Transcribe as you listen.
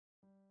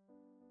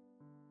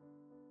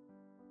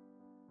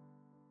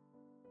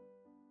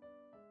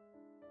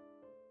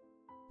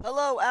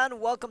Hello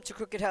and welcome to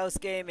Crooked House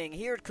Gaming.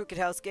 Here at Crooked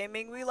House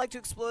Gaming, we like to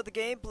explore the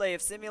gameplay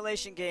of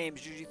simulation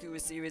games, usually through a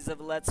series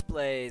of Let's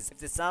Plays. If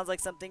this sounds like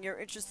something you're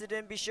interested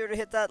in, be sure to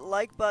hit that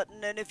like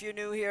button, and if you're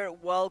new here,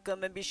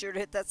 welcome, and be sure to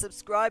hit that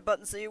subscribe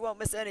button so you won't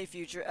miss any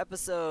future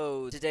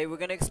episodes. Today we're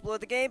going to explore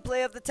the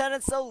gameplay of the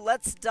Tenants, so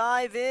let's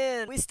dive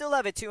in. We still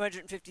have a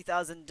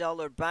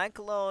 $250,000 bank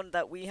loan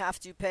that we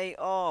have to pay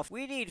off.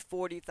 We need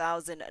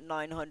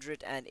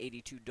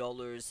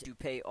 $40,982 to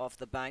pay off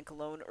the bank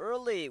loan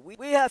early.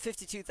 We have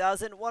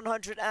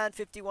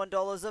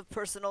 $52,151 of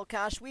personal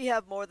cash. We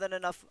have more than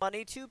enough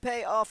money to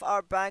pay off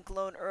our bank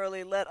loan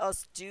early. Let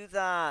us do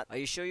that. Are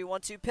you sure you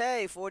want to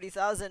pay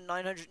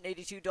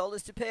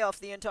 $40,982 to pay off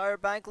the entire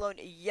bank loan?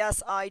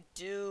 Yes, I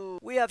do.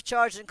 We have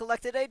charged and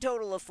collected a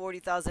total of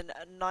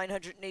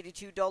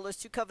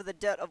 $40,982 to cover the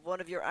debt of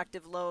one of your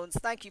active loans.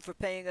 Thank you for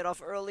paying it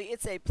off early.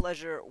 It's a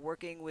pleasure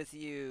working with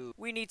you.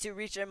 We need to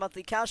reach a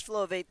monthly cash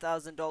flow of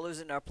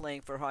 $8,000 and are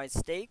playing for high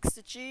stakes. To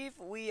achieve,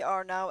 we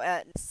are now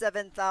at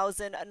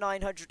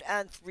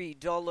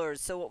 $7,903.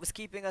 So what was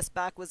keeping us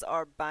back was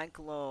our bank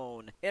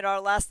loan. In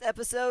our last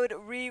episode,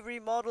 we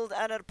remodeled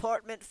an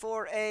apartment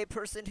for a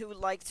person who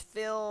liked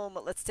film.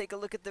 Let's take a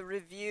look at the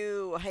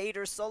review.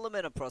 Hader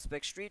Solomon of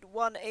Prospect Street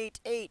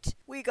 188.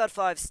 We got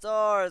 5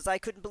 stars. I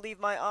couldn't believe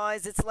my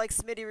eyes. It's like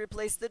Smitty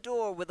replaced the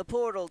door with a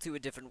portal to a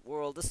different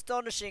world.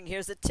 Astonishing.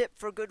 Here's a tip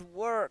for good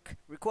work.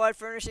 Required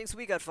furnishings,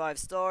 we got 5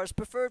 stars.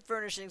 Preferred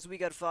furnishings, we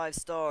got 5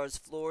 stars.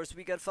 Floors,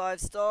 we got 5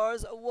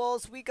 stars.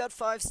 Walls, we got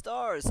 5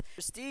 stars.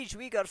 Prestige,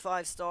 we got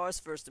 5 stars.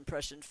 First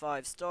impression,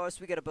 5 stars.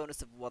 We get a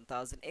bonus of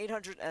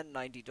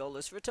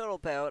 $1,890 for a total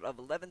payout of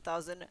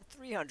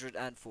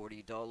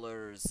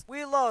 $11,340.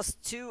 We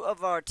lost 2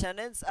 of our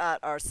tenants at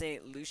our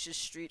St. Lucius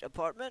Street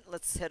apartment.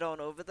 Let's head on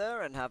over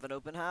there and have an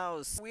open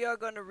house. We are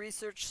going to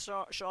research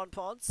Sean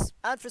Ponce,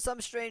 and for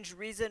some strange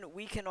reason,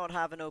 we cannot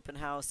have an open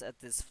house at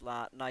this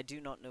flat, and I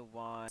do not know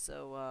why.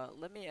 So,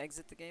 let me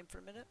exit the game for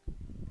a minute.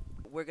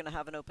 We're going to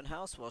have an open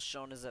house while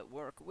Sean is at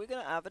work. We're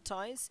going to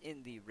advertise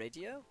in the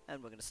radio,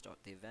 and we're going to start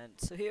the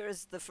event. So here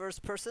is the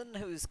first person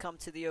who's come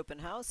to the open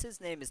house.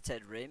 His name is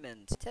Ted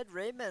Raymond. Ted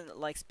Raymond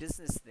likes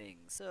business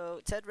things.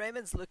 So Ted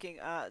Raymond's looking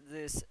at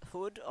this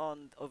hood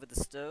on over the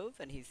stove,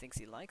 and he thinks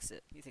he likes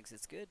it. He thinks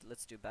it's good.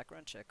 Let's do a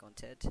background check on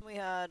Ted. We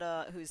had,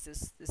 who's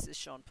this? This is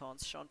Sean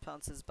Ponce. Sean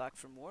Ponce is back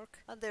from work.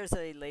 And there's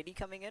a lady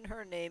coming in.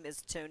 Her name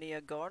is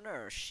Tonya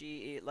Garner.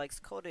 She likes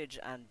cottage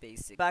and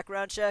basic.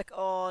 Background check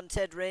on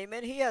Ted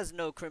Raymond. He has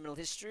no criminal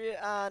history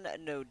and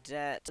no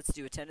debt. Let's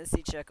do a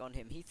tenancy check on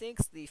him. He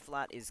thinks the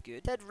flat is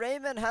good. Ted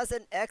Raymond has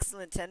an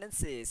excellent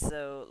tenancy,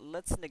 so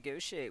let's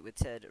negotiate with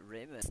Ted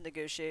Raymond. Let's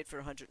negotiate for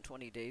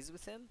 120 days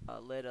with him.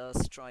 Let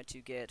us try to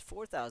get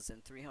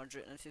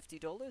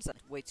 $4,350.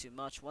 That's way too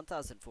much.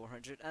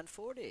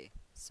 $1,440.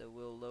 So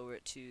we'll lower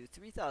it to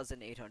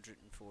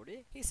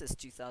 $3,840. He says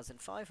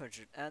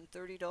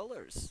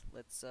 $2,530.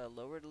 Let's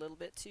lower it a little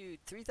bit to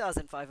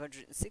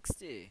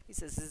 $3,560. He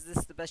says, is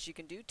this the best you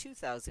can do?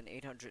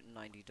 $2,890.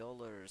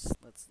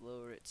 Let's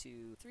lower it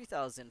to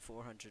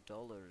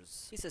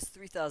 $3,400. He says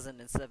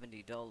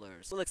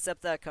 $3,070. We'll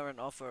accept that current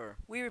offer.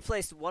 We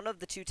replaced one of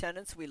the 2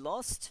 tenants we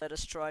lost. Let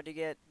us try to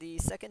get the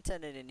second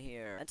tenant in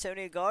here.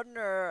 Antonia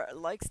Gardner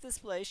likes this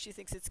place. She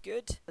thinks it's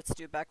good. Let's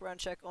do a background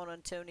check on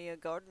Antonia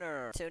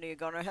Gardner. Antonia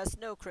Gardner has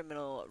no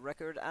criminal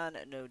record and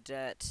no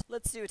debt.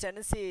 Let's do a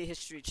tenancy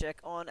history check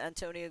on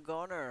Antonia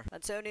Garner.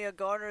 Antonia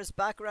Garner's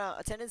background,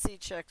 a tenancy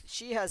check.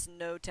 She has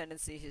no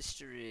tenancy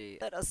history.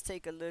 Let us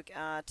take a look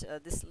at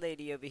this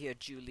lady over here,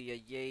 Julia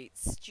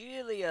Yates.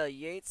 Julia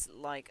Yates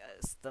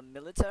likes the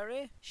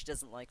military. She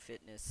doesn't like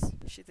fitness.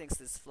 She thinks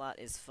this flat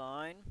is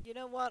fine. You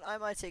know what? I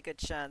might take a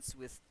chance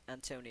with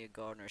Antonia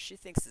Gardner. She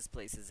thinks this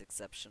place is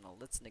exceptional.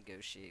 Let's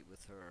negotiate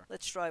with her.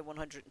 Let's try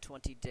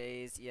 120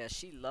 days. Yeah,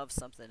 she loves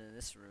something in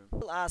this room.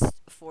 We'll ask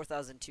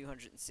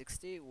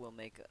 $4,260. We'll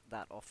make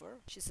that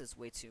offer. She says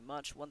way too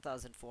much.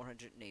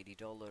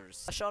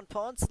 $1,480. Sean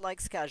Ponce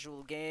likes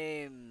casual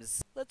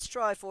games. Let's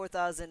try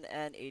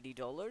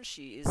 $4,080.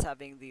 She is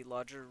having the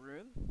larger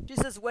room. She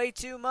says way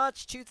too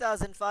much.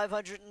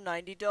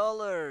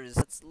 $2,590.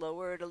 Let's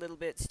lower it a little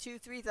bit to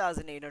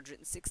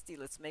 $3,860.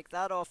 Let's make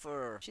that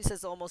offer. She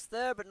says almost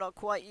there, but not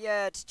quite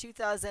yet.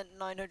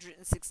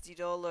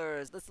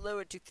 $2,960. Let's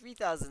lower it to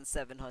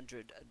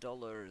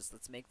 $3,700.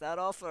 Let's make that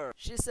offer.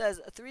 She says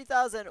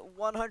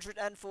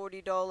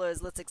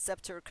 $3,140. Let's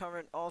accept her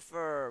current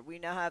offer. We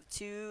now have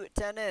 2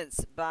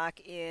 tenants back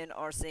in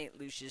our St.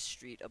 Lucius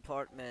Street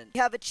apartment. We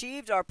have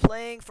achieved our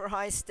playing for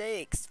high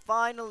stakes.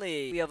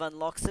 Finally, we have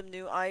unlocked some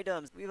new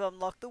items. We've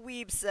unlocked the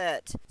Weeb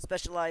set.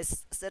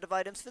 Specialized set of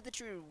items for the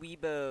true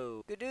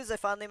Weebo. Good news, I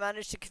finally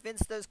managed to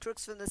convince those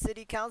crooks from the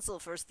city council.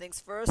 First things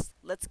first,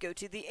 let's go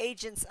to the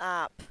Agents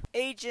app.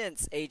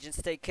 Agents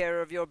take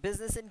care of your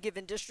business in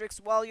given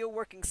districts while you're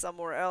working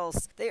somewhere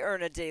else. They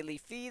earn a daily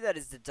fee that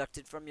is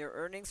deducted from your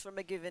earnings from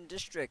a given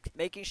district,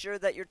 making sure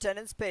that your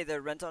tenants pay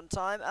their rent on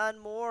time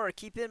and more.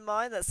 Keep in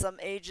mind that some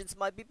agents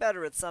might be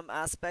better at some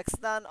aspects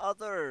than others.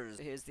 others.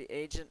 Here's the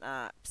agent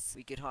apps.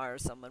 We could hire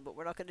someone, but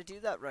we're not going to do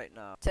that right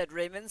now. Ted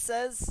Raymond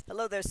says,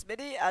 hello there,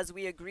 Smitty. As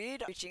we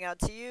agreed, reaching out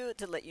to you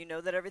to let you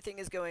know that everything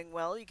is going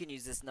well. You can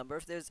use this number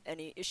if there's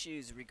any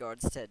issues.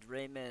 Regards, Ted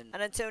Raymond.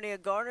 And Antonia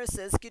Garner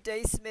says, good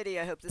day, Smitty.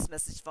 I hope this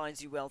message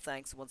finds you well.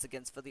 Thanks once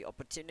again for the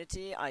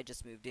opportunity. I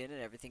just moved in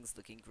and everything's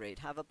looking great.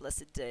 Have a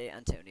blessed day,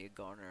 Antonia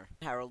Garner.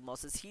 Harold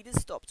Moss's heat has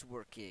stopped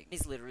working.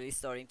 He's literally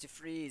starting to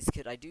freeze.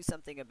 Could I do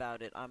something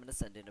about it? I'm gonna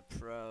send in a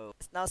pro.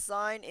 Now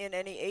sign in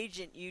any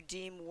agent you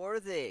deem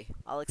worthy.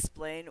 I'll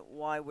explain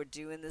why we're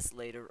doing this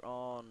later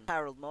on.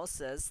 Harold Moss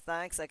says,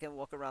 thanks, I can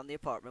walk around the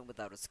apartment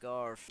without a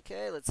scarf.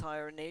 Okay, let's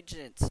hire an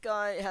agent. This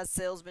guy has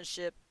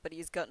salesmanship, but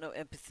he's got no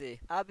empathy.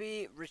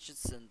 Abby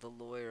Richardson, the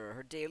lawyer.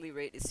 Her daily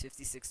rate is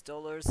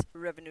 $56. Her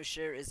revenue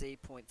share is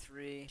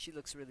 8.3. She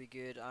looks really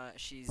good.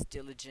 She's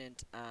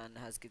diligent and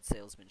has good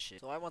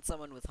salesmanship. So I want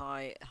someone with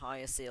high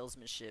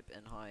salesmanship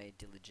and high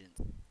diligence.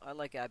 I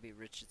like Abby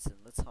Richardson.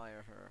 Let's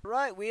hire her.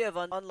 Right, we have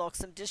unlocked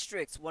some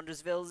districts.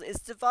 Wondersville is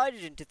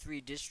divided into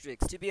 3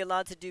 districts. To be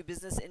allowed to do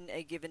business in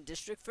a given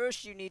district,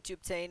 first you need to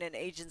obtain an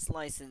agent's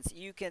license.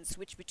 You can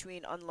switch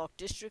between unlocked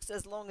districts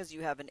as long as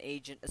you have an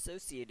agent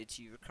associated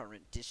to your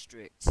current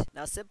district.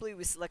 Now simply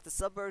we select the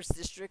suburbs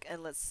district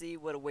and let's see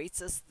what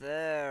awaits us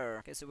there.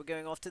 Okay, so we're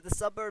going off to the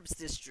suburbs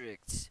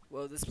district.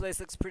 Whoa, this place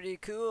looks pretty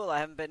cool. I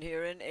haven't been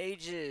here in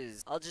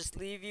ages. I'll just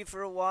leave you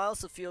for a while,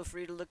 so feel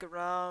free to look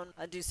around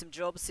and do some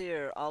jobs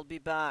here. I'll be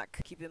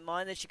back. Keep in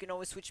mind that you can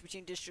always switch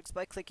between districts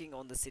by clicking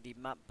on the city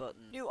map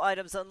button. New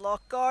items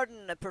unlock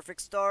garden. A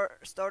perfect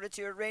starter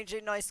to arrange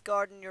a nice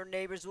garden your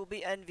neighbors will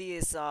be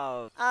envious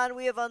of. And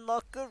we have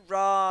unlocked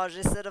garage.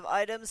 A set of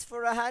items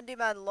for a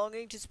handyman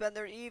longing to spend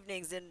their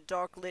evenings in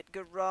dark lit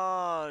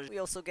garage. We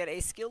also get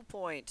a skill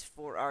point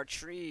for our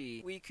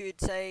tree. We could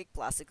take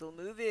classical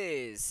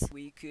movies.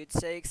 We could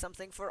take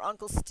something for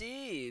Uncle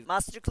Steve.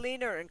 Master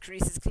cleaner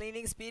increases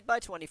cleaning speed by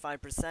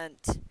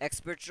 25%.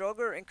 Expert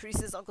jogger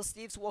increases Uncle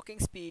Steve's walking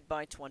speed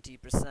by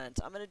 20%.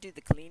 I'm gonna do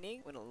the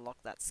cleaning. I'm gonna unlock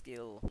that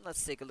skill.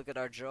 Let's take a look at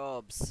our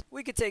jobs.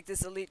 We could take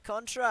this elite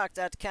contract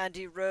at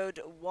Candy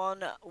Road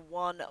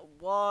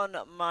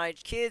 111. My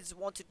kids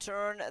want to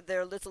turn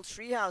their little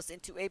treehouse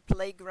into a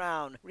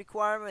playground.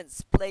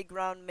 Requirements: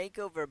 playground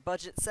makeover.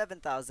 Budget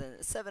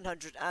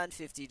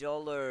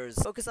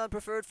 $7,750. Focus on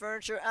preferred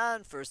furniture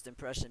and first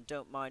impression.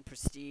 Don't mind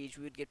prestige.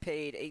 We would get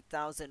paid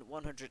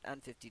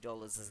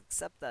 $8,150. Let's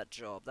accept that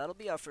job. That'll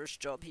be our first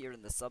job here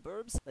in the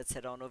suburbs. Let's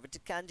head on over to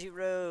Candy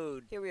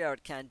Road. Here we are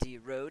at Candy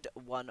Road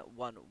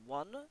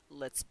 111.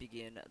 Let's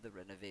begin the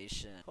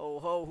renovation. Ho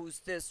ho, who's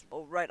this?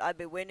 Oh right, I've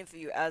been waiting for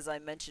you. As I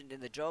mentioned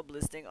in the job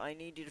listing, I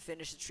need you to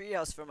finish the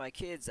treehouse for my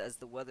kids as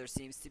the weather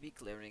seems to be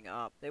clearing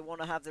up. They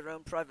want to have their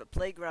own private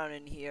playground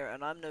in here,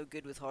 and I'm no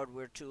good with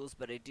hardware tools,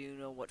 but I do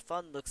know what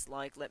fun looks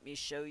like. Let me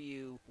show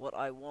you what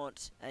I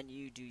want, and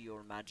you do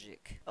your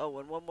magic. Oh,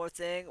 and one more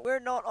thing. We're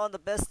not on the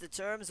best of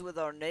terms with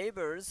our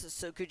neighbors,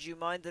 so could you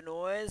mind the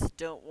noise?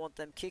 Don't want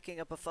them kicking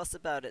up a fuss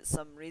about it.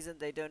 Some reason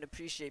they don't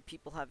appreciate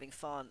people having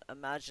fun.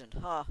 Imagine,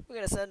 huh? We're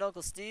gonna send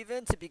Uncle Steve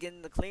in to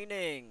begin the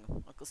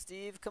cleaning. Uncle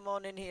Steve, come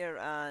on in here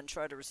and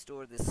try to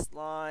restore this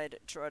slide.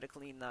 Try to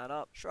clean that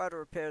up. Try to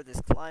repair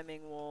this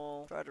climbing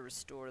wall. Try to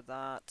restore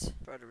that.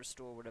 Try to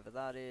restore whatever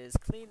that is.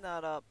 Clean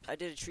that up. I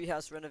did a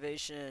treehouse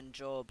renovation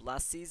job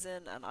last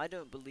season, and I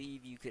don't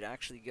believe you could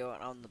actually go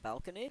out on the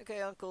balcony.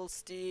 Okay, Uncle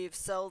Steve,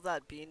 sell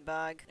that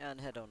beanbag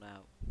and head on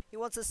out. He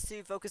wants us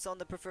to focus on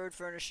the preferred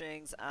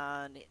furnishings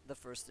and the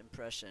first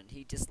impression.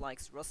 He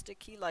dislikes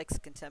rustic, he likes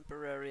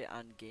contemporary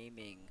and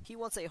gaming. He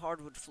wants a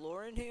hardwood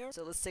floor in here,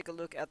 so let's take a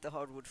look at the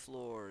hardwood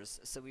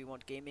floors. So we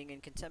want gaming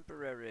and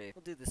contemporary.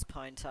 We'll do this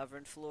pine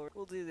tavern floor.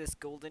 We'll do this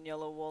golden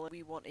yellow wall.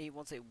 He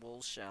wants a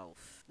wall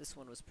shelf. This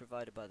one was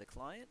provided by the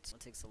client. It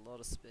takes a lot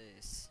of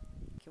space.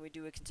 Can we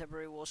do a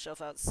contemporary wall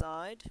shelf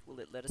outside? Will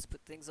it let us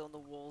put things on the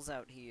walls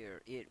out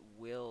here? It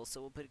will. So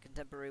we'll put a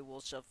contemporary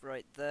wall shelf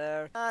right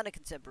there, and a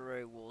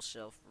contemporary wall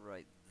shelf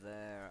right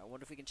there. I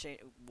wonder if we can change.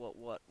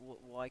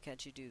 Why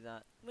can't you do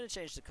that? I'm gonna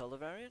change the color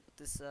variant. Put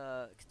this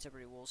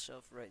contemporary wall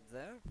shelf right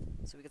there.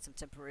 So we get some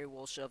temporary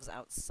wall shelves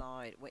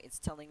outside. Wait, it's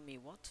telling me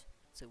what?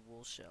 It's a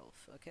wall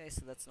shelf. Okay,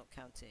 so that's not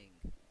counting.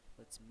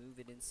 Let's move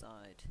it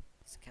inside.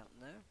 Is it counting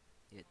there?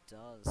 It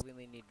does. We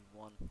only need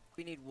one.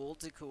 We need wall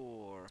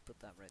decor. Put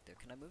that right there.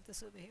 Can I move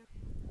this over here?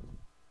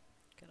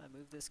 Can I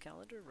move this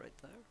calendar right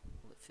there?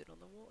 Will it fit on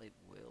the wall? It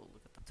will.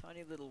 Look at the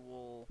tiny little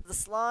wall. The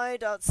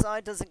slide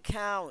outside doesn't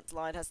count.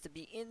 Slide has to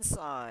be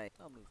inside.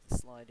 I'll move the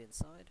slide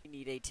inside. We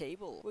need a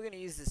table. We're going to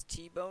use this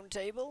T-bone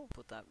table.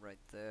 Put that right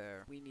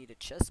there. We need a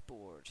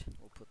chessboard.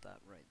 We'll put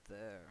that right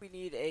there. We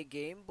need a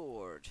game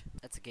board.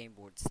 That's a game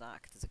board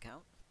stack. Does it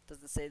count?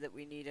 Doesn't say that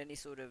we need any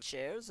sort of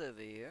chairs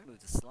over here. Move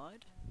the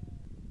slide.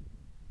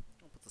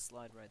 The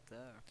slide right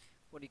there.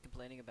 What are you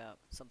complaining about?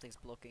 Something's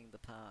blocking the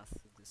path.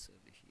 Put this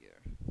over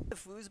here. The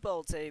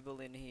foosball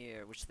table in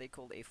here, which they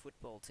called a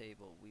football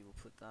table. We will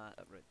put that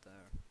up right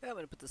there. Yeah, I'm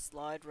gonna put the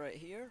slide right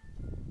here.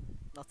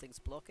 Nothing's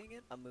blocking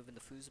it. I'm moving the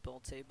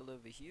foosball table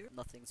over here.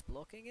 Nothing's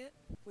blocking it.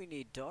 We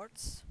need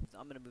darts.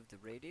 I'm gonna move the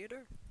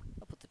radiator.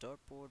 I'll put the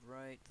dartboard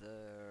right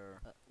there.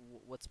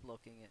 What's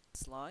blocking it?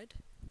 Slide?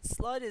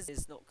 Slide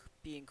is not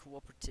being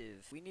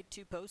cooperative. We need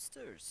 2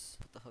 posters.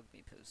 Put the Hug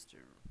Me poster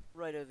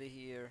right over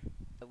here.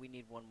 We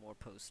need 1 more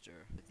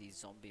poster with these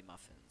zombie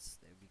muffins.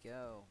 There we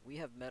go. We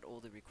have met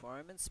all the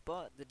requirements,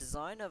 but the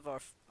design of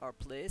our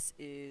place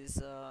is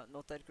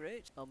not that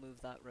great. I'll move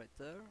that right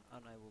there,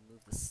 and I will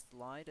move the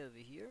slide over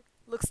here.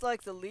 Looks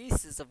like the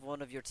lease is of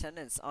one of your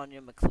tenants, Anya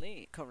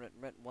McLean. Current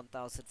rent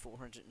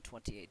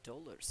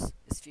 $1,428.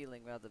 Is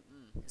feeling rather,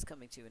 is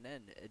coming to an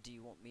end. Do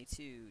you want me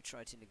to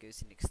try to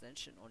negotiate an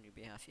extension on your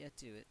behalf? Yeah,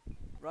 do it.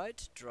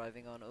 Right,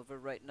 driving on over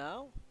right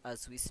now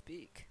as we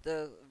speak.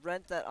 The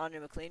rent that Anya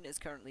McLean is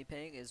currently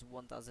paying is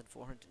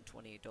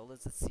 $1,428.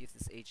 Let's see if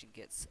this agent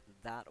gets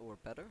that or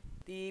better.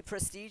 The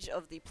prestige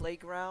of the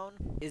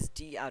playground is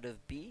D out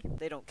of B.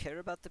 They don't care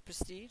about the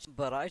prestige,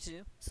 but I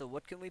do. So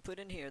what can we put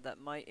in here that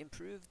might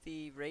improve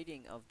the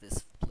rating of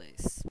this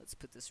place? Let's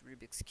put this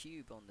Rubik's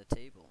Cube on the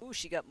table. Ooh,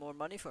 she got more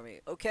money for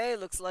me. Okay,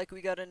 looks like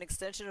we got an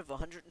extension of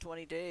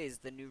 120 days.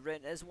 The new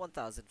rent is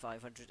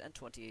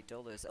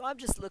 $1,528. So I'm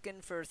just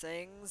looking for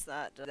things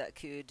that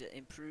could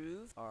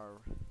improve our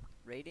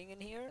rating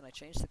in here. Can I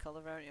change the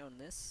color variant on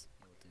this?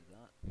 We'll do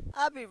that.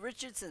 Abby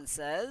Richardson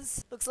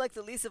says, looks like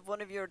the lease of one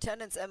of your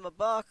tenants, Emma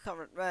Bach,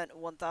 current rent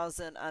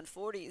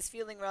 $1,040, is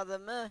feeling rather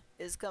meh,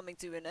 is coming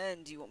to an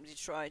end. Do you want me to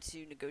try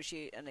to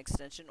negotiate an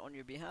extension on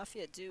your behalf?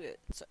 Yeah, do it.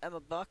 So Emma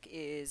Buck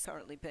is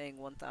currently paying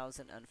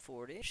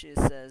 $1,040. She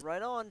says,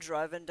 right on,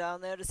 driving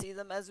down there to see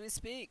them as we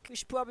speak. We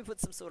should probably put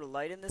some sort of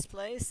light in this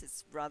place.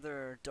 It's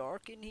rather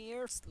dark in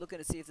here. Just looking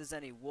to see if there's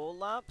any wall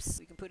lamps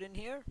we can put in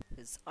here,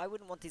 because I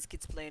wouldn't want these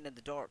kids playing in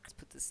the dark. Let's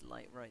put this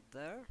light right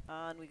there,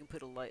 and we can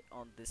put a light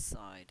on this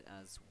side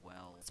as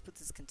well. Let's put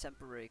this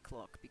contemporary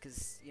clock,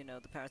 because, you know,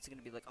 the parents are going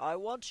to be like, I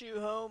want you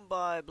home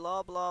by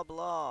blah blah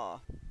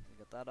blah. We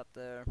got that up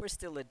there. We're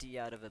still a D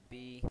out of a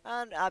B.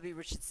 And Abby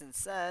Richardson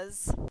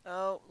says,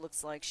 oh,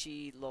 looks like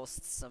she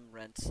lost some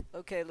rent.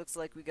 Okay, looks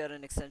like we got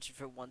an extension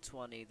for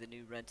 $120. The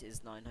new rent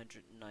is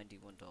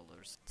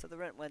 $991. So the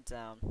rent went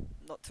down.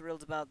 Not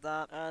thrilled about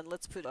that. And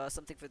let's put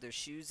something for their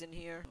shoes in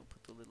here. We'll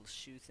put the little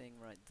shoe thing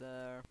right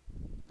there.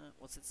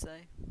 What's it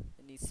say?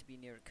 It needs to be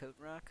near a coat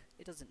rack.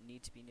 It doesn't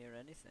need to be near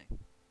anything.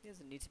 It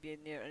doesn't need to be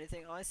near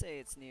anything. I say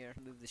it's near.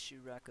 Move the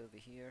shoe rack over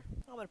here.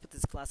 I'm going to put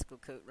this classical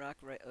coat rack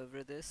right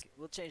over this.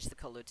 We'll change the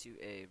color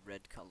to a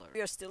red color.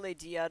 We are still a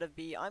D out of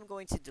B. I'm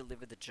going to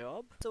deliver the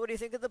job. So what do you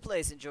think of the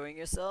place? Enjoying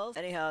yourself?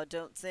 Anyhow,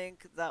 don't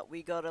think that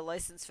we got a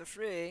license for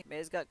free.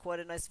 May's got quite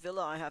a nice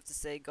villa, I have to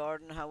say.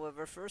 Garden,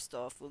 however, first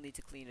off, we'll need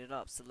to clean it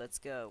up. So let's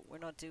go. We're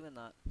not doing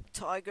that.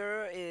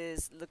 Tiger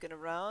is looking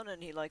around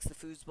and he likes the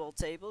foosball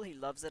table. He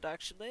loves it,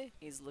 actually.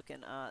 He's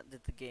looking at the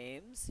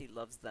games. He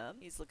loves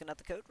them. He's looking at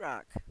the coat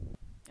rack.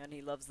 And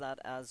he loves that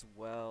as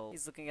well.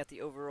 He's looking at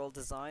the overall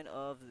design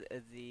of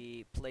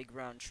the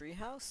playground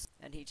treehouse,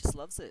 and he just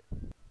loves it.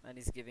 And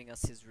he's giving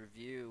us his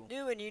review.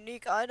 New and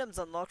unique items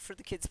unlocked for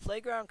the kids'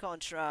 playground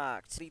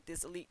contract. Complete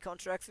this elite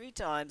contract 3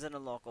 times and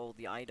unlock all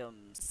the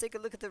items. Let's take a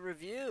look at the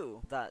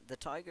review that the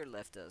Tiger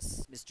left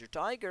us. Mr.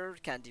 Tiger,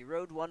 Candy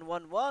Road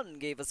 111,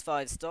 gave us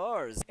 5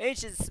 stars.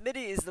 Ancient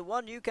Smitty is the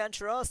one you can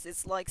trust.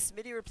 It's like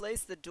Smitty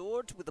replaced the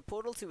door with a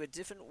portal to a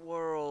different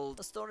world.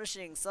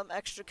 Astonishing. Some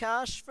extra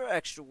cash for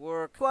extra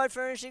work. Quiet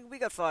furnishing, we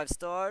got 5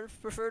 stars.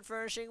 Preferred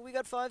furnishing, we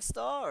got 5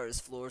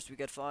 stars. Floors, we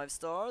got 5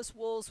 stars.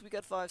 Walls, we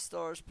got 5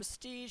 stars.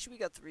 Prestige, we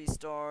got 3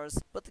 stars,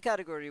 but the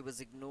category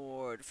was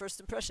ignored. First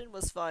impression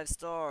was 5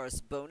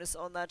 stars. Bonus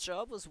on that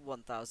job was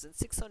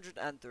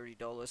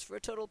 $1,630 for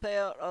a total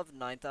payout of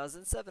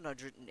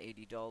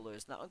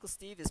 $9,780. Now Uncle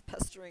Steve is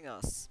pestering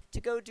us to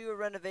go do a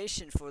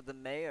renovation for the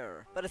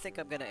mayor, but I think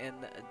I'm gonna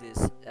end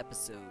this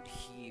episode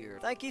here.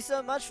 Thank you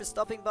so much for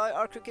stopping by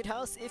our cricket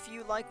house. If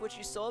you like what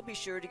you saw, be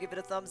sure to give it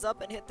a thumbs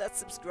up and hit that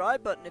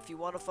subscribe button if you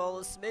want to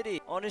follow Smitty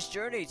on his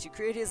journey to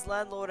create his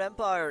landlord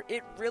empire.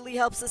 It really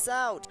helps us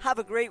out. Have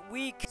a great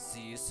week.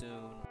 See you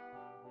soon.